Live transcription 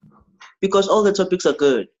Because all the topics are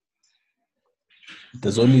good.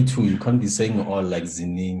 There's only two. You can't be saying all like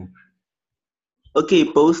Zining. Okay,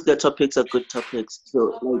 both the topics are good topics.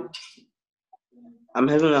 So like, I'm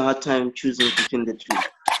having a hard time choosing between the two.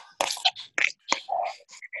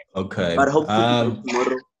 Okay. But hopefully by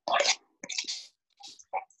tomorrow.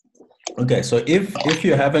 Okay, so if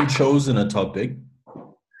you haven't chosen a topic,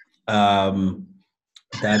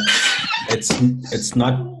 that's it's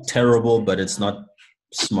not terrible, but it's not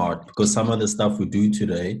smart, because some of the stuff we do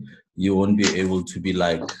today, you won't be able to be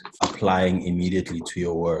like applying immediately to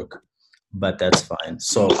your work. But that's fine.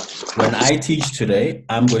 So when I teach today,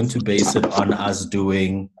 I'm going to base it on us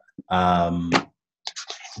doing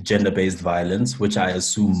gender-based violence, which I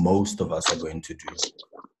assume most of us are going to do.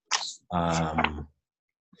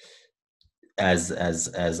 As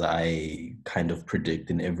I kind of predict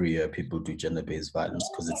in every year, people do gender-based violence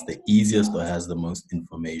because it's the easiest or has the most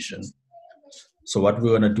information. So what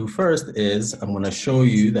we're going to do first is I'm going to show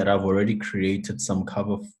you that I've already created some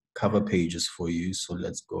cover pages for you. So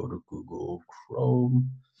let's go to Google Chrome.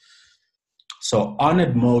 So on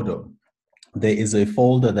Edmodo, there is a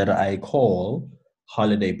folder that I call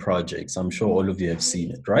Holiday Projects. I'm sure all of you have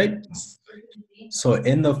seen it, right? So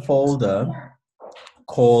in the folder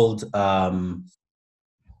called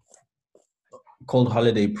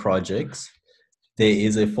Holiday Projects, there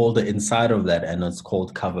is a folder inside of that, and it's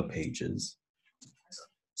called Cover Pages.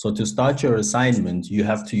 So to start your assignment, you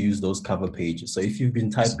have to use those cover pages. So if you've been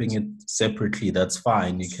typing it separately, that's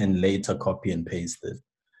fine. You can later copy and paste it.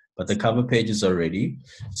 But the cover pages are ready.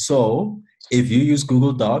 So if you use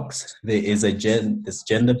Google Docs, there is this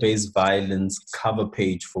gender-based violence cover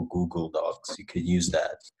page for Google Docs. You can use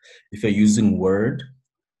that. If you're using Word,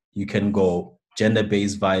 you can go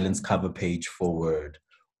gender-based violence cover page for Word.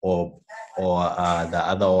 Or the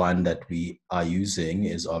other one that we are using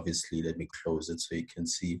is obviously, let me close it so you can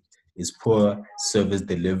see, is poor service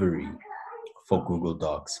delivery for Google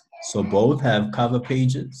Docs. So both have cover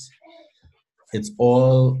pages. It's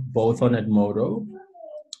all both on Edmodo.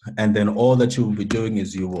 And then all that you will be doing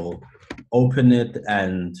is you will open it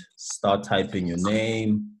and start typing your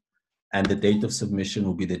name, and the date of submission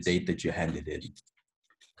will be the date that you hand it in.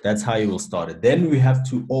 That's how you will start it. Then we have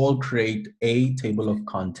to all create a table of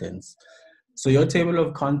contents. So your table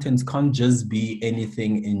of contents can't just be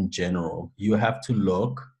anything in general. You have to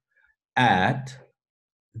look at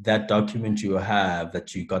that document you have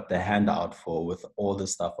that you got the handout for with all the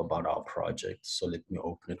stuff about our project. So let me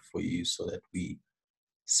open it for you so that we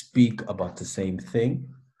speak about the same thing.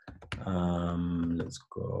 Let's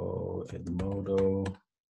go Edmodo.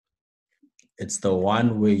 It's the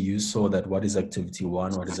one where you saw that what is activity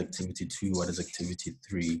 1, what is activity 2, what is activity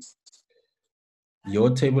 3.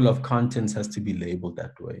 Your table of contents has to be labeled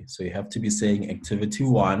that way. So you have to be saying activity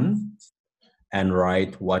 1 and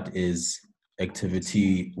write what is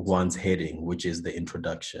activity 1's heading, which is the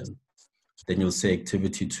introduction. Then you'll say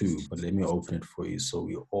activity 2, but let me open it for you so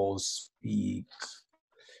we all speak.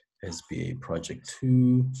 SBA project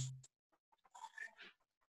 2.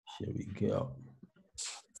 Here we go.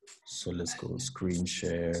 So let's go screen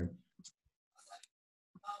share.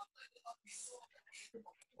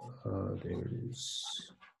 There it is.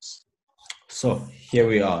 So here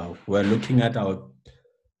we are. We're looking at how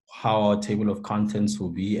our table of contents will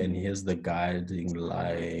be, and here's the guiding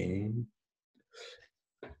line.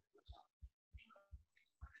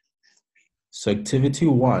 So activity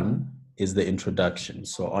 1 is the introduction.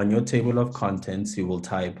 So on your table of contents, you will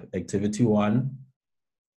type activity 1,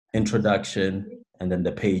 introduction, and then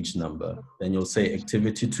the page number. Then you'll say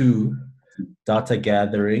activity 2, data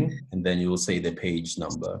gathering, and then you'll say the page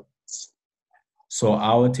number. So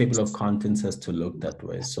our table of contents has to look that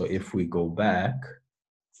way. So if we go back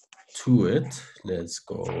to it, let's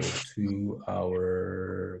go to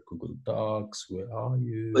our Google Docs. Where are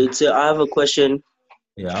you? Wait, so I have a question.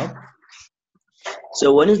 Yeah.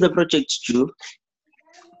 So when is the project due?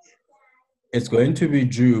 It's going to be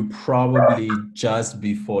due probably just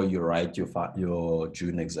before you write your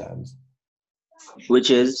June exams. Which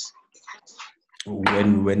is?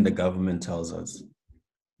 When the government tells us.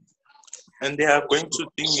 And they are going to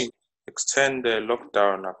extend the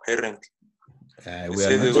lockdown, apparently.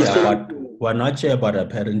 We're not sure about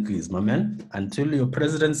apparently, my man. Until your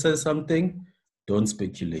president says something, don't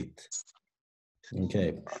speculate.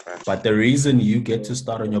 Okay. But the reason you get to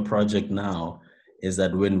start on your project now is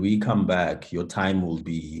that when we come back, your time will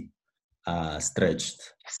be stretched.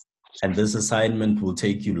 And this assignment will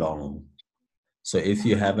take you long. So if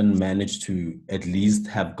you haven't managed to at least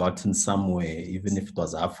have gotten somewhere, even if it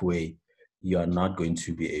was halfway, you are not going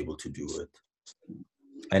to be able to do it.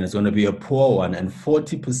 And it's going to be a poor one, and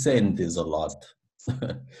 40% is a lot.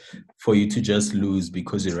 for you to just lose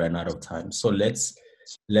because you ran out of time. So let's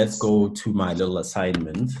go to my little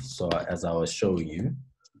assignment. So as I was showing you,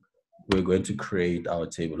 we're going to create our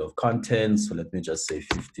table of contents. So let me just say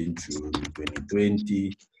 15 June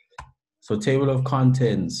 2020. So table of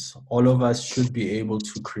contents, all of us should be able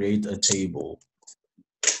to create a table.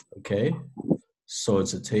 Okay, so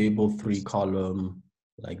it's a table, 3-column,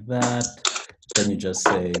 like that. Then you just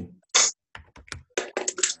say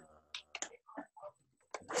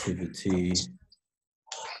activity,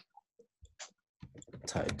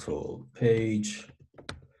 title, page.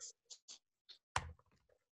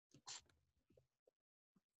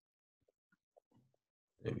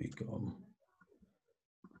 There we go.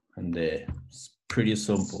 And there, it's pretty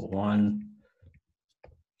simple. 1,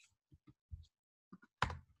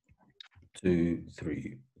 2,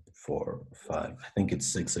 3, 4, 5. I think it's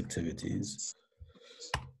 6 activities.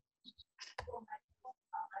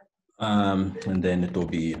 And then it will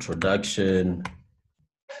be introduction.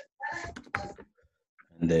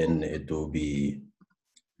 And then it will be,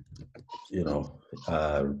 you know,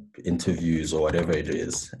 interviews or whatever it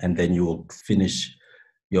is. And then you will finish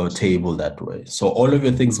your table that way. So all of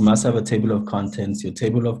your things must have a table of contents. Your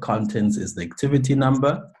table of contents is the activity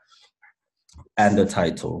number and the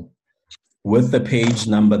title with the page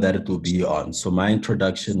number that it will be on. So my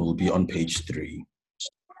introduction will be on page 3,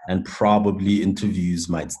 and probably interviews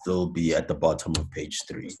might still be at the bottom of page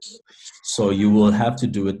 3. So you will have to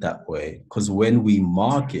do it that way, because when we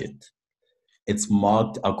mark it, it's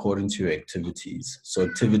marked according to your activities. So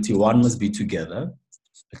activity 1 must be together,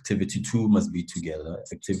 activity 2 must be together,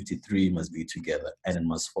 activity 3 must be together, and it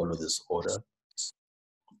must follow this order.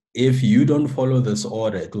 If you don't follow this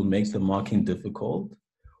order, it will make the marking difficult,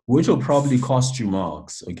 which will probably cost you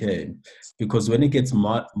marks, okay? Because when it gets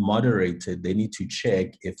moderated, they need to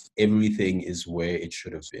check if everything is where it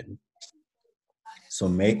should have been. So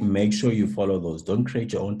make sure you follow those. Don't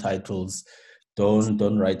create your own titles.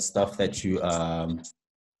 Don't write stuff that you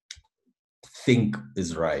think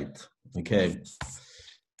is right, okay?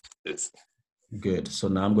 Yes. Good. So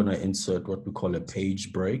now I'm going to insert what we call a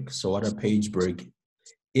page break. So what a page break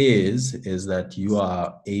is that you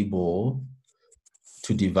are able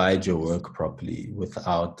to divide your work properly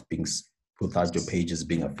without your pages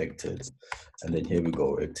being affected. And then here we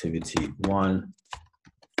go, activity 1,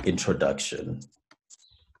 introduction.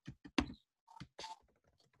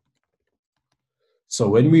 So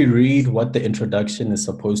when we read what the introduction is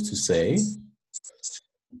supposed to say,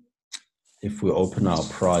 if we open our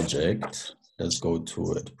project, let's go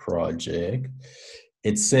to it, project,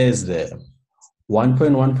 it says there,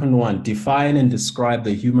 1.1.1, define and describe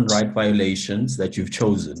the human right violations that you've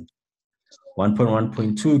chosen.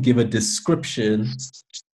 1.1.2, give a description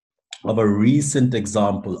of a recent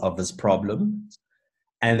example of this problem.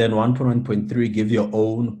 And then 1.1.3, give your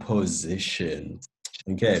own position.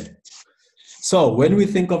 Okay. So when we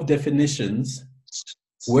think of definitions,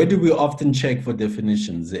 where do we often check for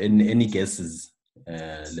definitions? Any guesses?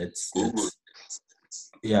 Let's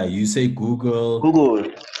yeah, you say Google.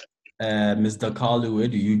 Google. Mr. Carly, where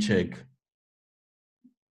do you check?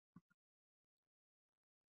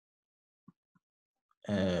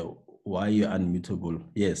 Why are you unmutable?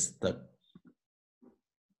 Yes, that.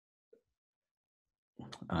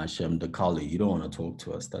 Shem the Carly, you don't want to talk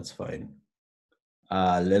to us. That's fine.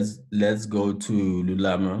 Let's go to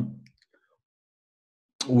Lulama.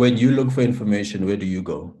 When you look for information, where do you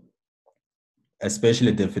go?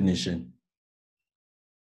 Especially definition.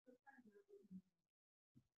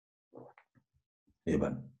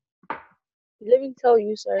 Evan. Let me tell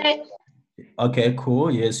you, sir. Okay,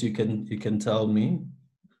 cool. Yes, you can tell me.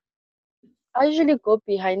 I usually go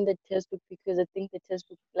behind the textbook because I think the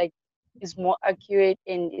textbook is more accurate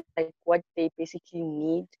and it's like what they basically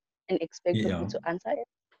need and expect of you to answer it.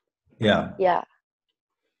 Yeah. Yeah.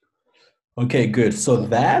 Okay, good. So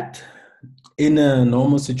that in a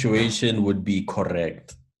normal situation would be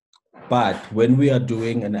correct. But when we are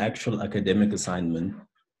doing an actual academic assignment,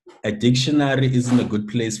 a dictionary isn't a good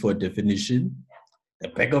place for a definition. The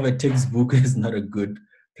back of a textbook is not a good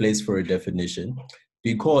place for a definition,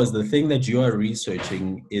 because the thing that you are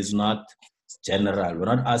researching is not general.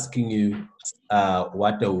 We're not asking you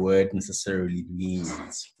what a word necessarily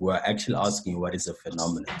means. We're actually asking you what is a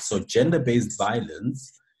phenomenon. So gender-based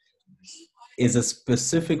violence is a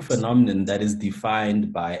specific phenomenon that is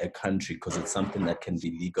defined by a country because it's something that can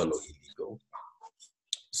be legal or illegal.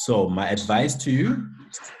 So my advice to you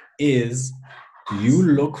is you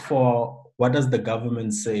look for what does the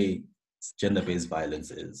government say gender-based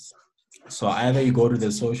violence is. So either you go to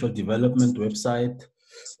the social development website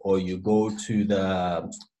or you go to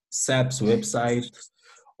the SAP's website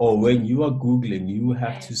or when you are Googling, you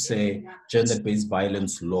have to say gender-based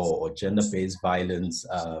violence law or gender-based violence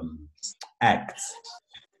act,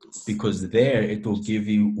 because there it will give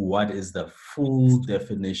you what is the full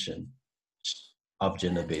definition of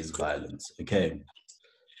gender-based violence. Okay.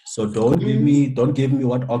 So don't give me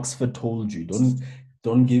what Oxford told you.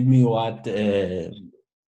 Don't give me what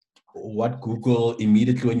Google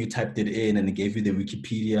immediately when you typed it in and it gave you the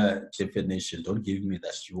Wikipedia definition. Don't give me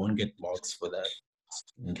that. You won't get marks for that.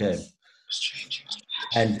 Okay.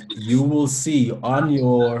 And you will see on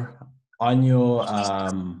your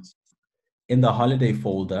in the holiday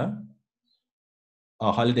folder,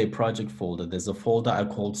 a holiday project folder, there's a folder I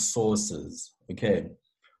called sources. Okay.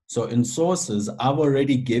 So in sources, I've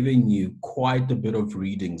already given you quite a bit of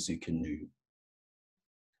readings you can do.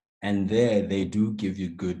 And there they do give you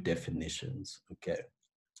good definitions, okay?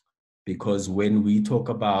 Because when we talk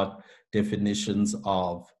about definitions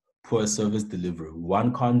of poor service delivery,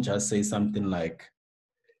 one can't just say something like,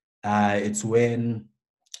 it's when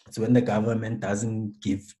the government doesn't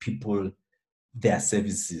give people their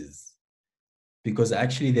services. Because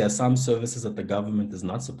actually there are some services that the government is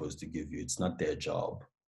not supposed to give you. It's not their job.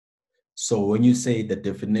 So when you say the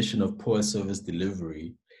definition of poor service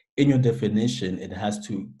delivery, in your definition, it has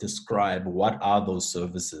to describe what are those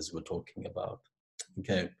services we're talking about,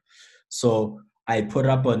 okay? So I put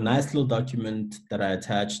up a nice little document that I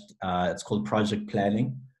attached. It's called Project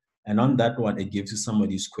Planning. And on that one, it gives you some of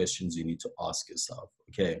these questions you need to ask yourself,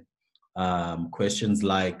 okay? Questions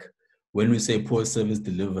like, when we say poor service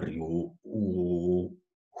delivery,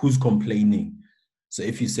 who's complaining? So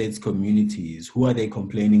if you say it's communities, who are they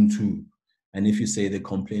complaining to? And if you say they're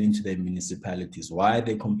complaining to their municipalities, why are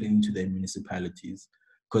they complaining to their municipalities?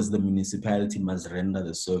 Because the municipality must render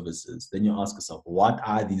the services. Then you ask yourself, what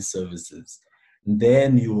are these services? And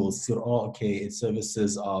then you will see, oh, okay, it's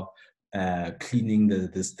services of cleaning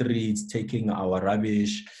the streets, taking our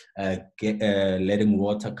rubbish, letting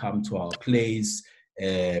water come to our place,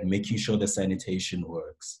 making sure the sanitation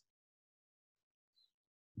works.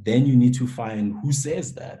 Then you need to find who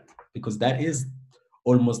says that, because that is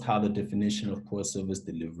almost how the definition of poor service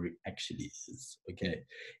delivery actually is, okay?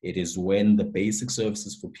 It is when the basic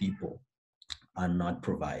services for people are not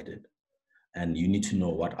provided. And you need to know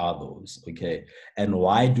what are those, okay? And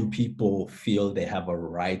why do people feel they have a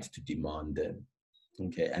right to demand them,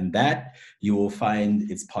 okay? And that you will find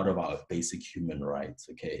it's part of our basic human rights,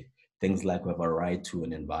 okay? Things like we have a right to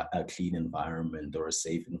a clean environment or a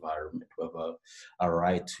safe environment. We have a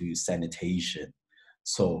right to sanitation.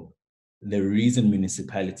 So the reason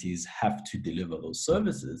municipalities have to deliver those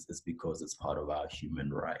services is because it's part of our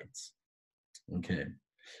human rights. Okay.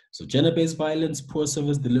 So gender-based violence, poor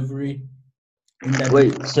service delivery.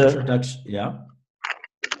 Wait, sir. Introduction, yeah.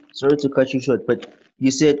 Sorry to cut you short, but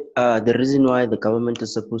you said the reason why the government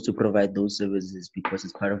is supposed to provide those services is because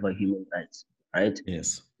it's part of our human rights, right?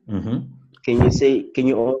 Yes. Mm-hmm. Can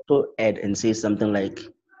you also add and say something like,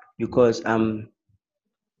 because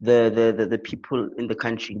the people in the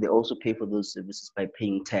country, they also pay for those services by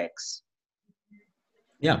paying tax.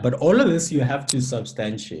 Yeah, but all of this you have to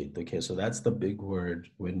substantiate. Okay, so that's the big word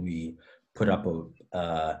when we put up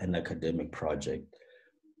an academic project.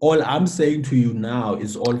 All I'm saying to you now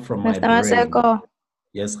is all from my brain. Maseko.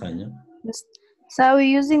 Yes, Khanya? So we're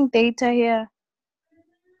using data here.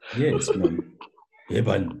 Yes, ma'am.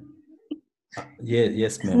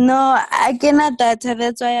 Yes, ma'am. No, I cannot data.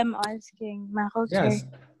 That's why I'm asking. Okay. Yes.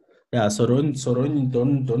 Yeah, so don't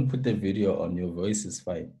put the video on. Your voice is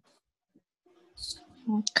fine.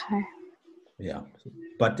 Okay. Yeah.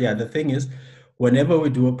 But yeah, the thing is, whenever we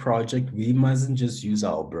do a project, we mustn't just use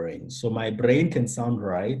our brain. So my brain can sound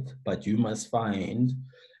right, but you must find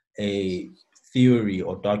a theory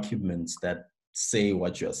or documents that say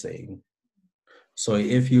what you're saying. So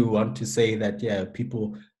if you want to say that, yeah,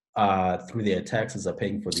 people through their taxes are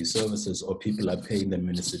paying for these services, or people are paying the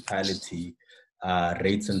municipality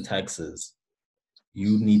rates and taxes,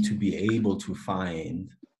 you need to be able to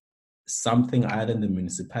find something either in the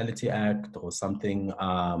Municipality Act or something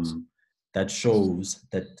that shows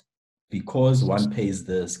that because one pays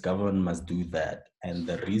this, government must do that. And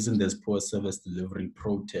the reason there's poor service delivery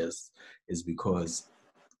protests is because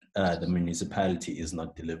the municipality is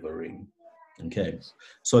not delivering. Okay,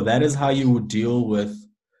 so that is how you would deal with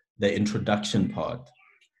the introduction part,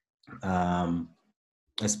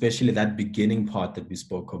 especially that beginning part that we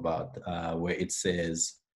spoke about, where it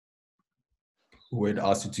says, where it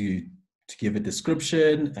asks you to give a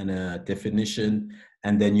description and a definition,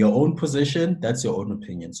 and then your own position, that's your own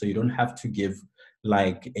opinion. So you don't have to give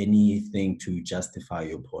like anything to justify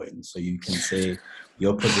your point. So you can say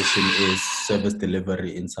your position is service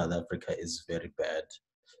delivery in South Africa is very bad.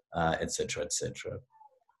 etc., etc.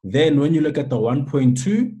 Then when you look at the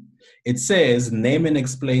 1.2, it says, name and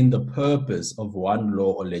explain the purpose of one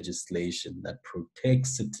law or legislation that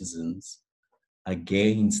protects citizens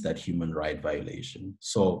against that human right violation.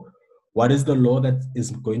 So what is the law that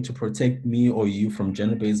is going to protect me or you from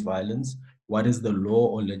gender-based violence? What is the law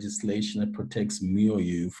or legislation that protects me or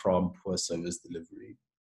you from poor service delivery?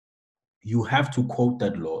 You have to quote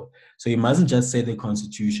that law. So you mustn't just say the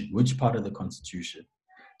Constitution. Which part of the Constitution?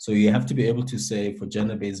 So you have to be able to say for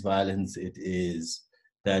gender-based violence, it is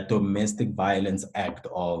the Domestic Violence Act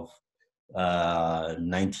of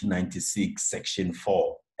 1996, Section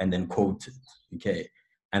 4, and then quote it, okay?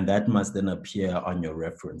 And that must then appear on your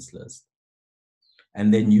reference list.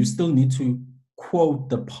 And then you still need to quote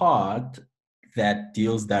the part that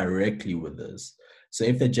deals directly with this. So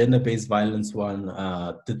if the gender-based violence one,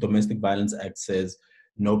 the Domestic Violence Act says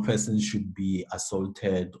no person should be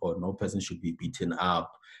assaulted or no person should be beaten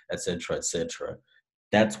up, etc., etc.,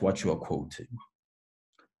 that's what you are quoting.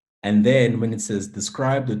 And then when it says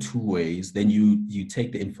describe the two ways, then you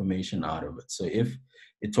take the information out of it. So if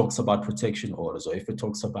it talks about protection orders, or if it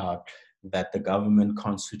talks about that the government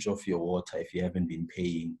can't switch off your water if you haven't been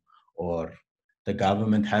paying, or the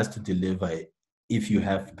government has to deliver if you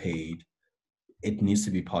have paid, it needs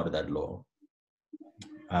to be part of that law.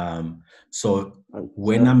 So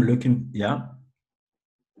when I'm looking, yeah.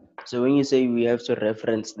 So when you say we have to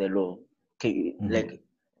reference the law, okay, like,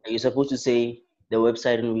 are you supposed to say the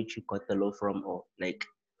website in which you got the law from, or like,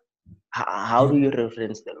 how do you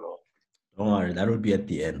reference the law? Don't worry, that will be at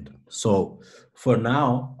the end. So for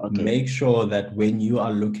now, Okay. make sure that when you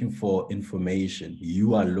are looking for information,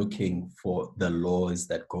 you are looking for the laws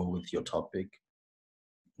that go with your topic.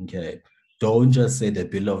 Okay. Don't just say the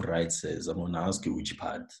Bill of Rights says, I'm going to ask you which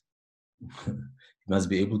part. You must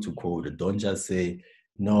be able to quote it. Don't just say,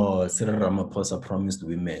 no, Cyril Ramaphosa promised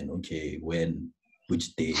women, okay, when,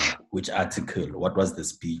 which day, which article, what was the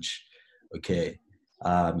speech? Okay.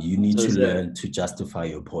 You need to learn to justify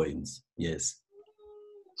your points. Yes.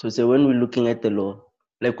 So when we're looking at the law,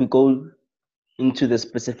 like we go into the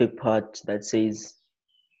specific part that says,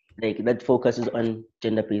 like, that focuses on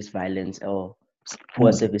gender-based violence or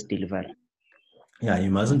poor service delivery. Yeah, you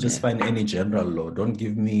mustn't just find any general law. Don't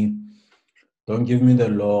give me the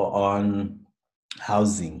law on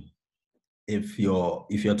housing if you're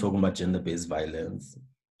talking about gender-based violence.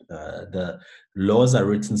 The laws are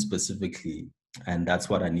written specifically, and that's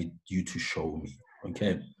what I need you to show me.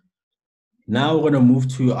 Okay. Now we're going to move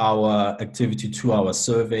to our activity 2, our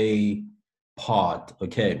survey part.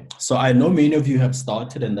 Okay. So I know many of you have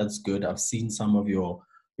started, and that's good. I've seen some of your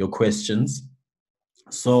questions.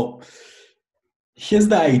 So here's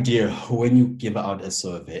the idea when you give out a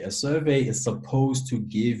survey. A survey is supposed to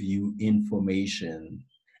give you information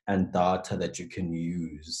and data that you can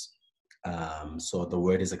use. So the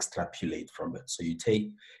word is extrapolate from it. So you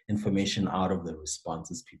take information out of the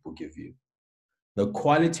responses people give you. The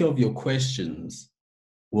quality of your questions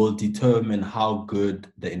will determine how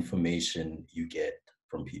good the information you get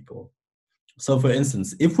from people. So for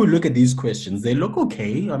instance, if we look at these questions, they look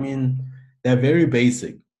okay. I mean, they're very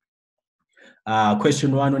basic.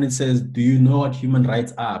 Question 1, when it says, do you know what human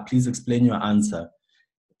rights are? Please explain your answer.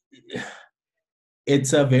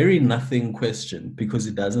 It's a very nothing question because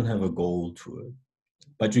it doesn't have a goal to it.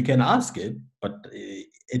 But you can ask it, but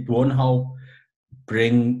it won't help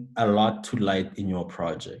bring a lot to light in your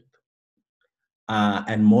project.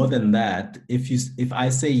 And more than that, if I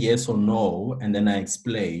say yes or no, and then I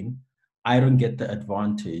explain, I don't get the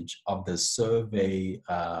advantage of the survey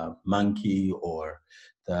monkey or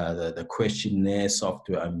the questionnaire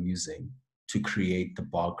software I'm using to create the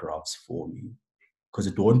bar graphs for me, because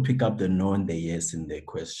it won't pick up the no and the yes in their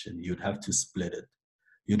question. You'd have to split it.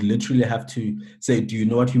 You'd literally have to say, do you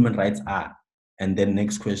know what human rights are? And then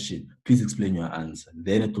next question, please explain your answer.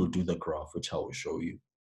 Then it will do the graph, which I will show you.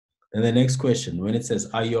 And the next question, when it says,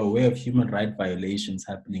 are you aware of human rights violations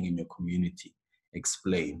happening in your community?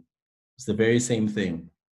 Explain. It's the very same thing.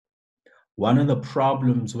 One of the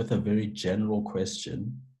problems with a very general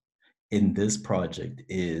question in this project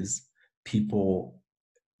is people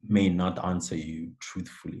may not answer you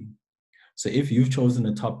truthfully. So if you've chosen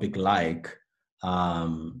a topic like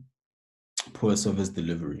poor service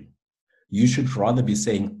delivery, you should rather be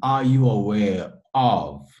saying, are you aware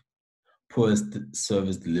of poor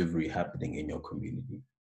service delivery happening in your community?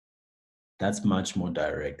 That's much more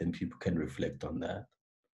direct and people can reflect on that.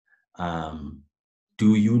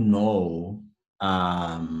 Do you know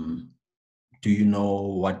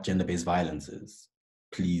what gender-based violence is?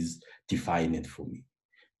 Please define it for me.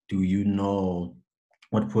 Do you know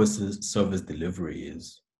what poor service delivery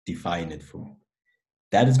is? Define it for me.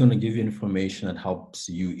 That is going to give you information that helps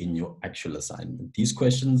you in your actual assignment. These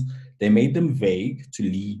questions, they made them vague to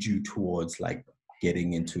lead you towards like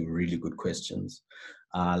getting into really good questions.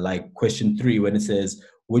 Like question 3, when it says,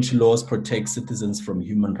 which laws protect citizens from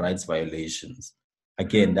human rights violations?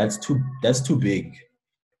 Again, that's too big.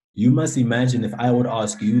 You must imagine if I would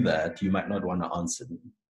ask you that, you might not want to answer me.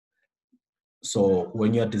 So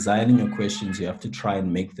when you're designing your questions, you have to try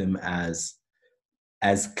and make them as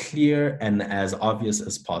clear and as obvious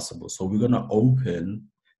as possible. So we're going to open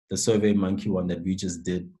the SurveyMonkey one that we just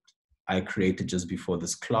did. I created just before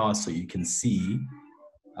this class, so you can see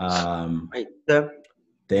the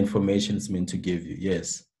information it's meant to give you.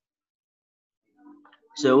 Yes.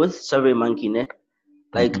 So with SurveyMonkey,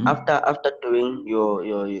 like after doing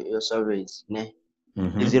your surveys,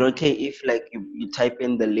 is it okay if like you type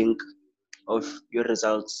in the link of your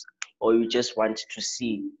results, or you just want to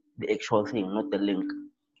see the actual thing, not the link?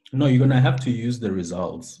 No, you're gonna have to use the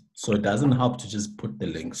results. So it doesn't help to just put the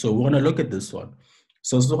link. So we want to look at this one.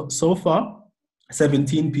 So far,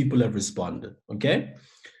 17 people have responded. Okay.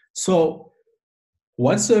 So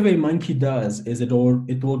what SurveyMonkey does is it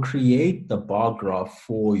will create the bar graph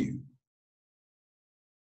for you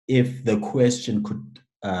if the question could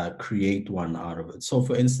create one out of it. So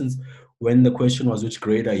for instance, when the question was, which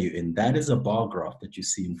grade are you in? That is a bar graph that you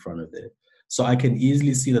see in front of it. So I can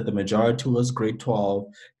easily see that the majority was grade 12,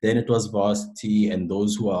 then it was varsity and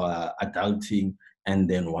those who are adulting, and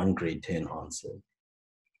then one grade 10 answer.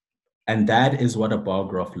 And that is what a bar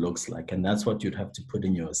graph looks like. And that's what you'd have to put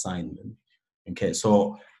in your assignment. Okay,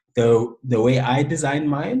 so the way I designed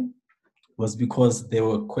mine was because there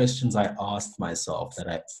were questions I asked myself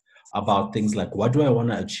about things like, what do I want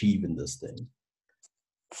to achieve in this thing?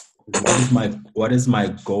 What is my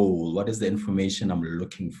goal? What is the information I'm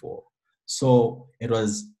looking for? So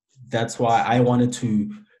that's why I wanted to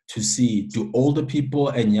see, do older people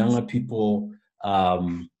and younger people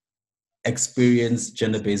experience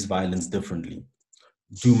gender-based violence differently?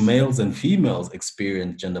 Do males and females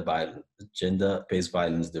experience gender-based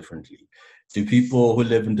violence differently? Do people who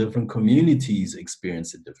live in different communities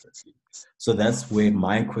experience it differently? So that's where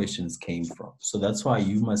my questions came from. So that's why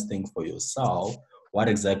you must think for yourself, what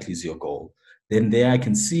exactly is your goal? Then there I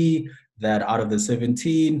can see that out of the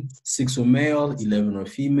 17, 6 were male, 11 were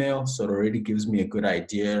female. So it already gives me a good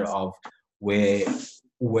idea of where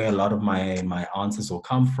a lot of my answers will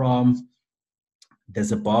come from.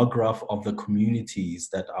 There's a bar graph of the communities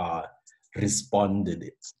that are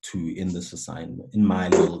responded to in this assignment, in my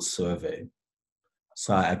little survey.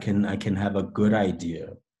 So I can have a good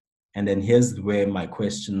idea. And then here's where my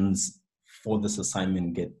questions for this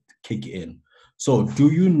assignment kick in. So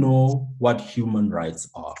do you know what human rights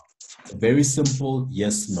are? Very simple,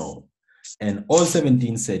 yes, no. And all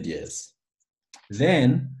 17 said yes.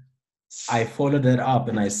 Then I followed that up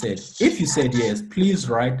and I said, if you said yes, please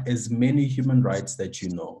write as many human rights that you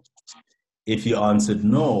know. If you answered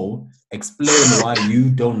no, explain why you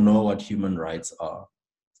don't know what human rights are.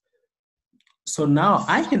 So now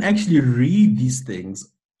I can actually read these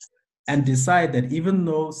things and decide that even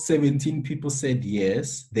though 17 people said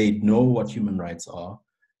yes, they know what human rights are,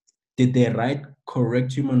 did they write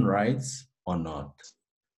correct human rights or not?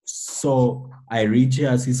 So I read here,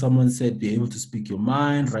 I see someone said, be able to speak your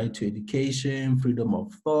mind, right to education, freedom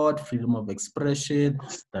of thought, freedom of expression,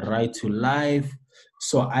 the right to life.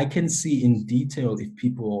 So I can see in detail if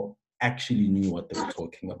people actually knew what they were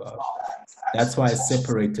talking about. That's why I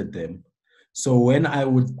separated them. So when I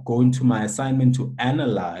would go into my assignment to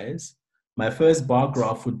analyze, my first bar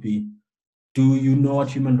graph would be, do you know what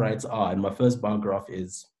human rights are? And my first bar graph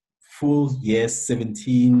is full yes,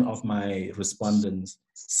 17 of my respondents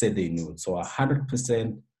said they knew it. So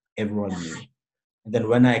 100% everyone knew. And then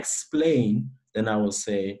when I explain, then I will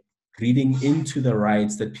say, reading into the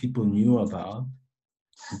rights that people knew about,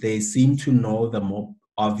 they seem to know the more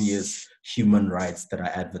obvious human rights that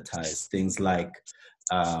are advertised. Things like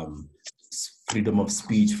freedom of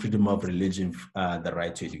speech, freedom of religion, the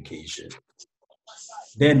right to education.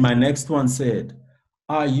 Then my next one said,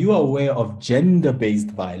 are you aware of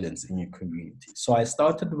gender-based violence in your community? So I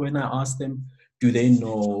started when I asked them, do they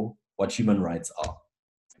know what human rights are?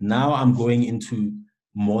 Now I'm going into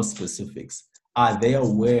more specifics. Are they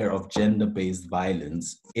aware of gender-based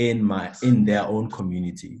violence in their own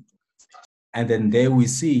community? And then there we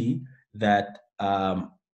see that out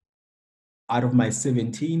of my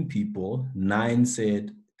 17 people, 9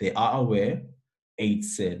 said they are aware, 8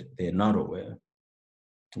 said they're not aware,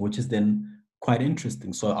 which is then quite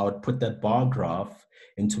interesting. So I would put that bar graph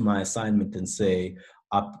into my assignment and say,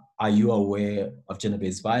 are you aware of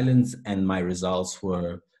gender-based violence? And my results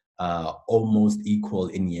were almost equal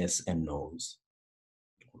in yes and no's.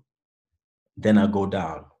 Then I go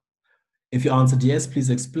down. If you answered yes, please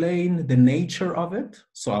explain the nature of it.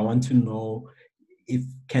 So I want to know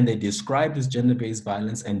can they describe this gender-based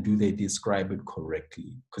violence, and do they describe it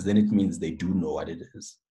correctly? Because then it means they do know what it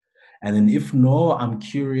is. And then if no, I'm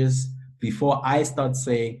curious, before I start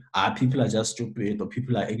saying, people are just stupid or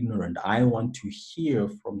people are ignorant, I want to hear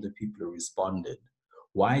from the people who responded.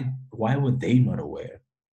 Why were they not aware?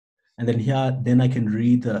 And then I can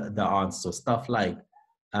read the answer. Stuff like,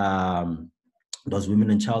 does women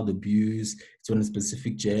and child abuse, it's on a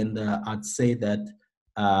specific gender. I'd say that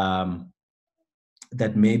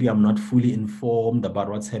that maybe I'm not fully informed about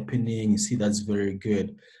what's happening. You see, that's very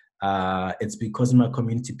good. It's because in my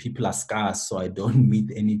community, people are scarce, so I don't meet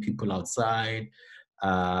any people outside.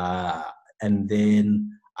 And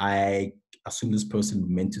then I assume this person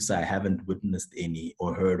meant to say I haven't witnessed any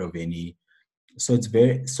or heard of any. So it's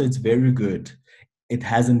very good. It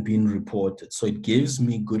hasn't been reported. So it gives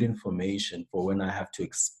me good information for when I have to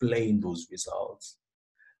explain those results.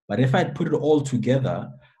 But if I put it all together,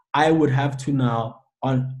 I would have to now,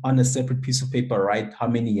 on a separate piece of paper, write how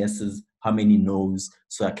many yeses, how many no's,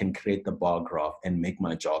 so I can create the bar graph and make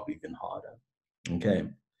my job even harder. Okay.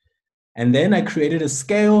 And then I created a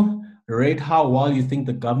scale, rate how well you think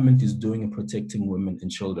the government is doing in protecting women and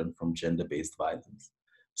children from gender-based violence.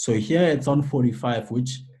 So here it's on 45,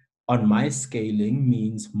 which on my scaling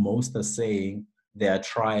means most are saying they are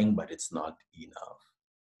trying, but it's not enough,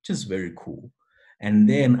 which is very cool. And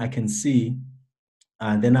then I can see,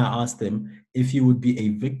 and then I asked them, if you would be a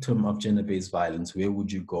victim of gender-based violence, where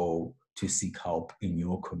would you go to seek help in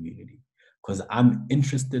your community? Because I'm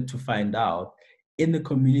interested to find out, in the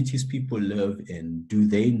communities people live in, do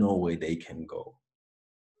they know where they can go?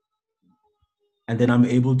 And then I'm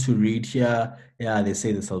able to read here, they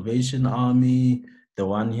say the Salvation Army. The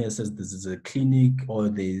one here says this is a clinic, or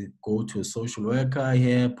they go to a social worker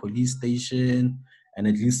here, police station, and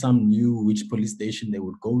at least some knew which police station they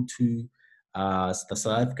would go to. The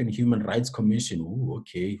South African Human Rights Commission. Ooh,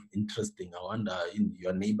 okay, interesting. I wonder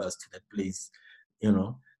your neighbors to that place,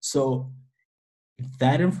 So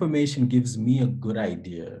that information gives me a good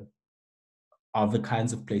idea of the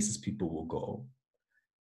kinds of places people will go.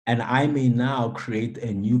 And I may now create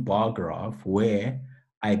a new bar graph where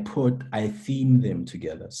I theme them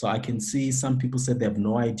together. So I can see some people said they have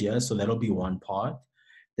no idea, so that'll be one part.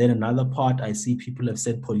 Then another part, I see people have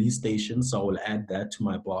said police station, so I will add that to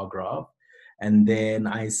my bar graph. And then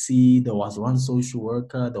I see there was one social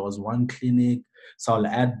worker, there was one clinic, so I'll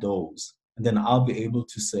add those. And then I'll be able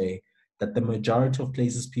to say that the majority of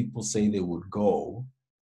places people say they would go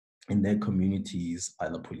in their communities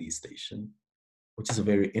are the police station, which is a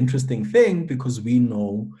very interesting thing, because we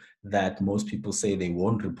know that most people say they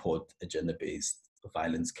won't report a gender-based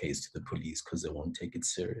violence case to the police because they won't take it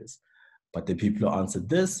serious. But the people who answered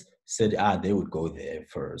this said, they would go there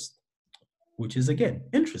first, which is, again,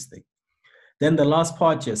 interesting. Then the last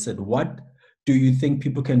part here said, what do you think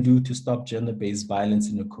people can do to stop gender-based violence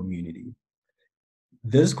in the community?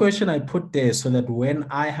 This question I put there so that when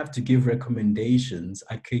I have to give recommendations,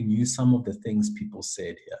 I can use some of the things people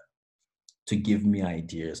said here to give me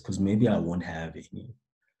ideas, because maybe I won't have any.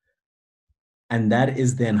 And that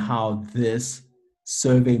is then how this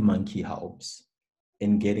Survey Monkey helps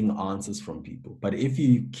in getting answers from people. But if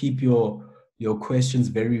you keep your questions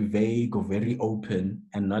very vague or very open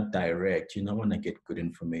and not direct, you're not going to get good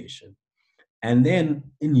information. And then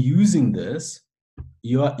in using this,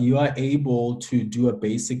 you are able to do a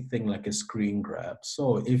basic thing like a screen grab.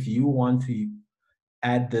 So if you want to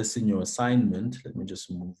add this in your assignment, let me just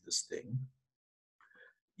move this thing.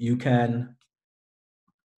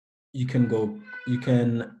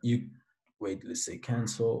 Wait, let's say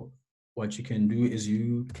cancel. What you can do is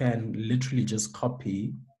you can literally just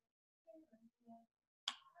copy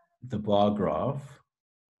the bar graph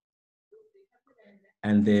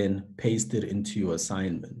and then paste it into your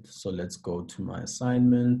assignment. So let's go to my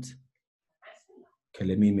assignment. Okay,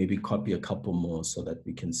 let me maybe copy a couple more so that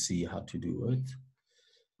we can see how to do it.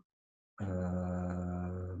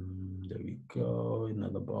 There we go,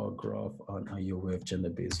 another bar graph on are you aware of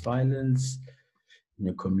gender-based violence in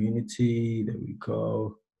your community. There we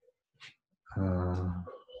go.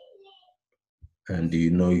 And do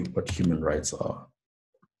you know what human rights are?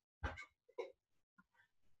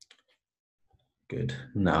 Good.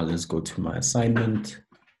 Now let's go to my assignment.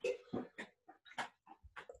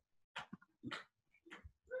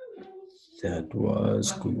 That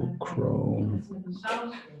was Google Chrome.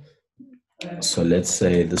 So let's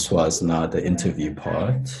say this was now the interview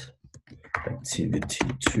part. Activity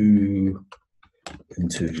 2,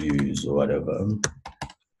 interviews or whatever.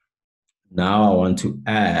 Now I want to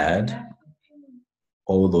add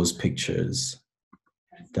all those pictures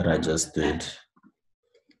that I just did.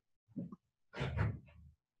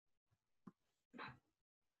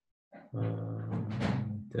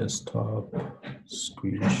 Desktop,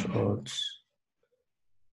 screenshots.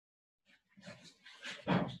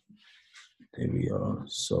 There we are.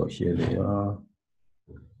 So here they are.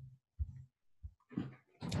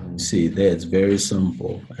 See, there it's very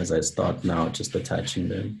simple as I start now, just attaching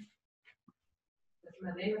them.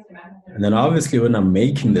 And then obviously when I'm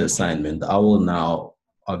making the assignment, I will now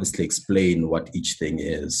obviously explain what each thing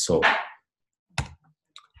is. So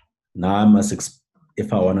now I must,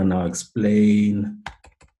 if I want to now explain,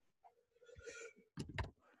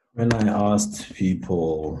 when I asked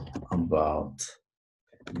people about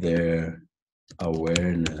their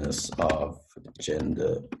awareness of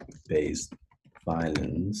gender-based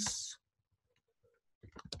violence,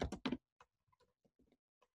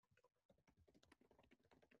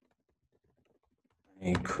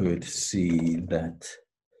 I could see that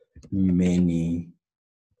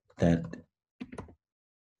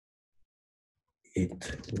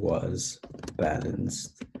it was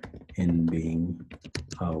balanced in being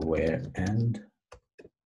aware and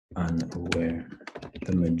unaware.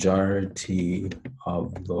 The majority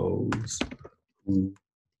of those who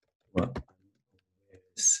were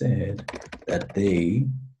said that they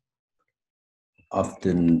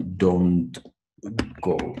often don't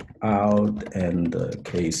go out and the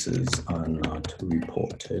cases are not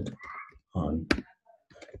reported on.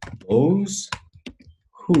 Those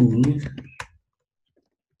who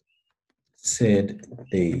said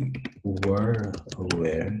they were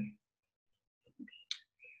aware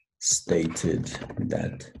stated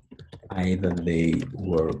that either they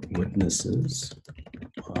were witnesses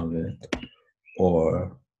of it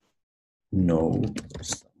or know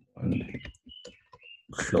someone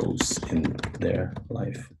close in their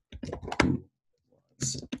life who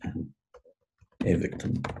was a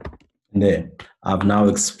victim. There, I've now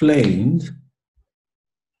explained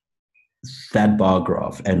that bar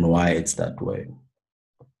graph and why it's that way.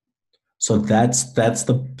 So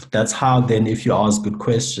that's how then, if you ask good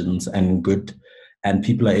questions and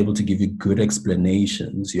people are able to give you good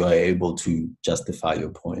explanations, you are able to justify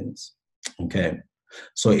your points. Okay.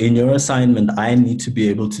 So in your assignment, I need to be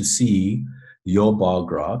able to see your bar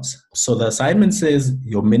graphs. So the assignment says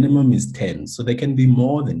your minimum is 10. So there can be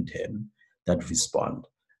more than 10 that respond,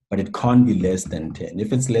 but it can't be less than 10.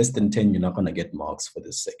 If it's less than 10, you're not going to get marks for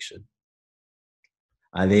this section.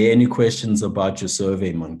 Are there any questions about your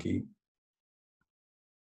Survey Monkey?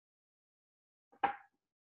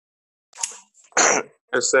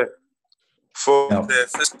 Yes, sir. For Yeah. the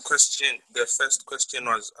first question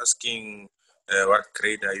was asking what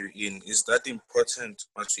grade are you in? Is that important?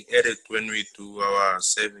 Must we add it when we do our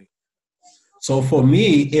survey? So for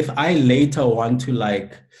me, if I later want to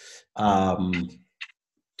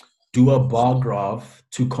do a bar graph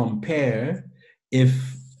to compare,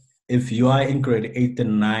 if you are in grade 8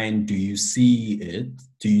 and 9, do you see it?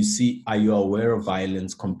 Are you aware of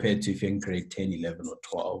violence compared to if you're in grade 10, 11, or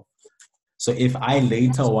 12? So if I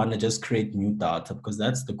later want to just create new data, because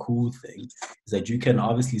that's the cool thing, is that you can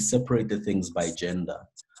obviously separate the things by gender.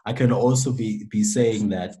 I can also be saying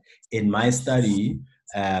that in my study,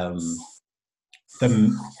 the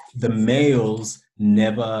males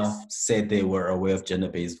never said they were aware of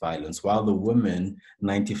gender-based violence, while the women,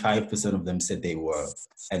 95% of them said they were,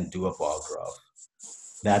 and do a bar graph.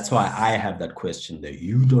 That's why I have that question there.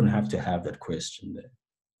 You don't have to have that question there.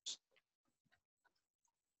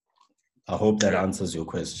 I hope that answers your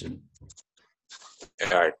question.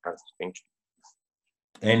 Yeah, it does. Thank you.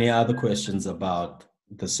 Any other questions about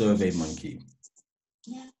the Survey Monkey?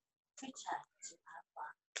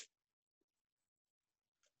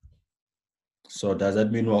 So does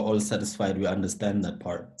that mean we're all satisfied? We understand that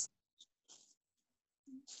part?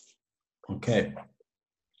 Okay.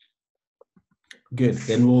 Good.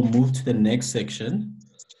 Then we'll move to the next section.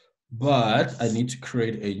 But I need to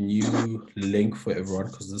create a new link for everyone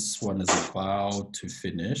because this one is about to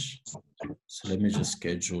finish. So let me just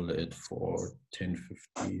schedule it for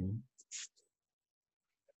 10:15.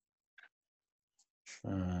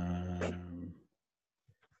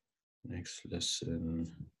 Next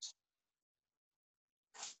lesson.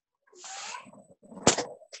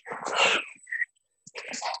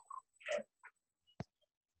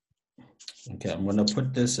 Okay, I'm gonna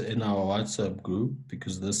put this in our WhatsApp group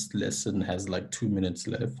because this lesson has like 2 minutes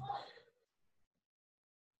left.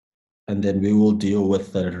 And then we will deal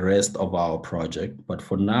with the rest of our project. But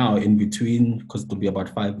for now, in between, because it'll be about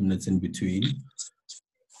 5 minutes in between,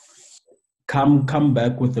 come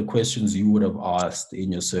back with the questions you would have asked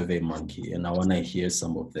in your Survey Monkey, and I wanna hear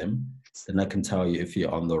some of them. Then I can tell you if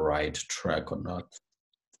you're on the right track or not.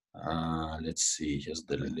 Let's see, here's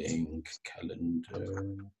the link,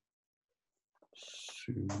 calendar.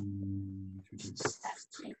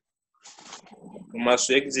 Must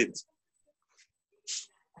we exit?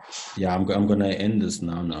 Yeah, I'm gonna end this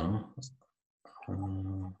now.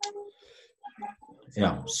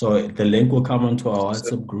 Yeah, so the link will come onto our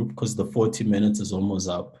WhatsApp group because the 40 minutes is almost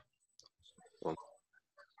up.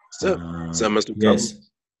 So must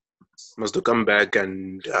we come back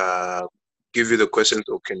and give you the questions,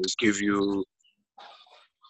 or can we give you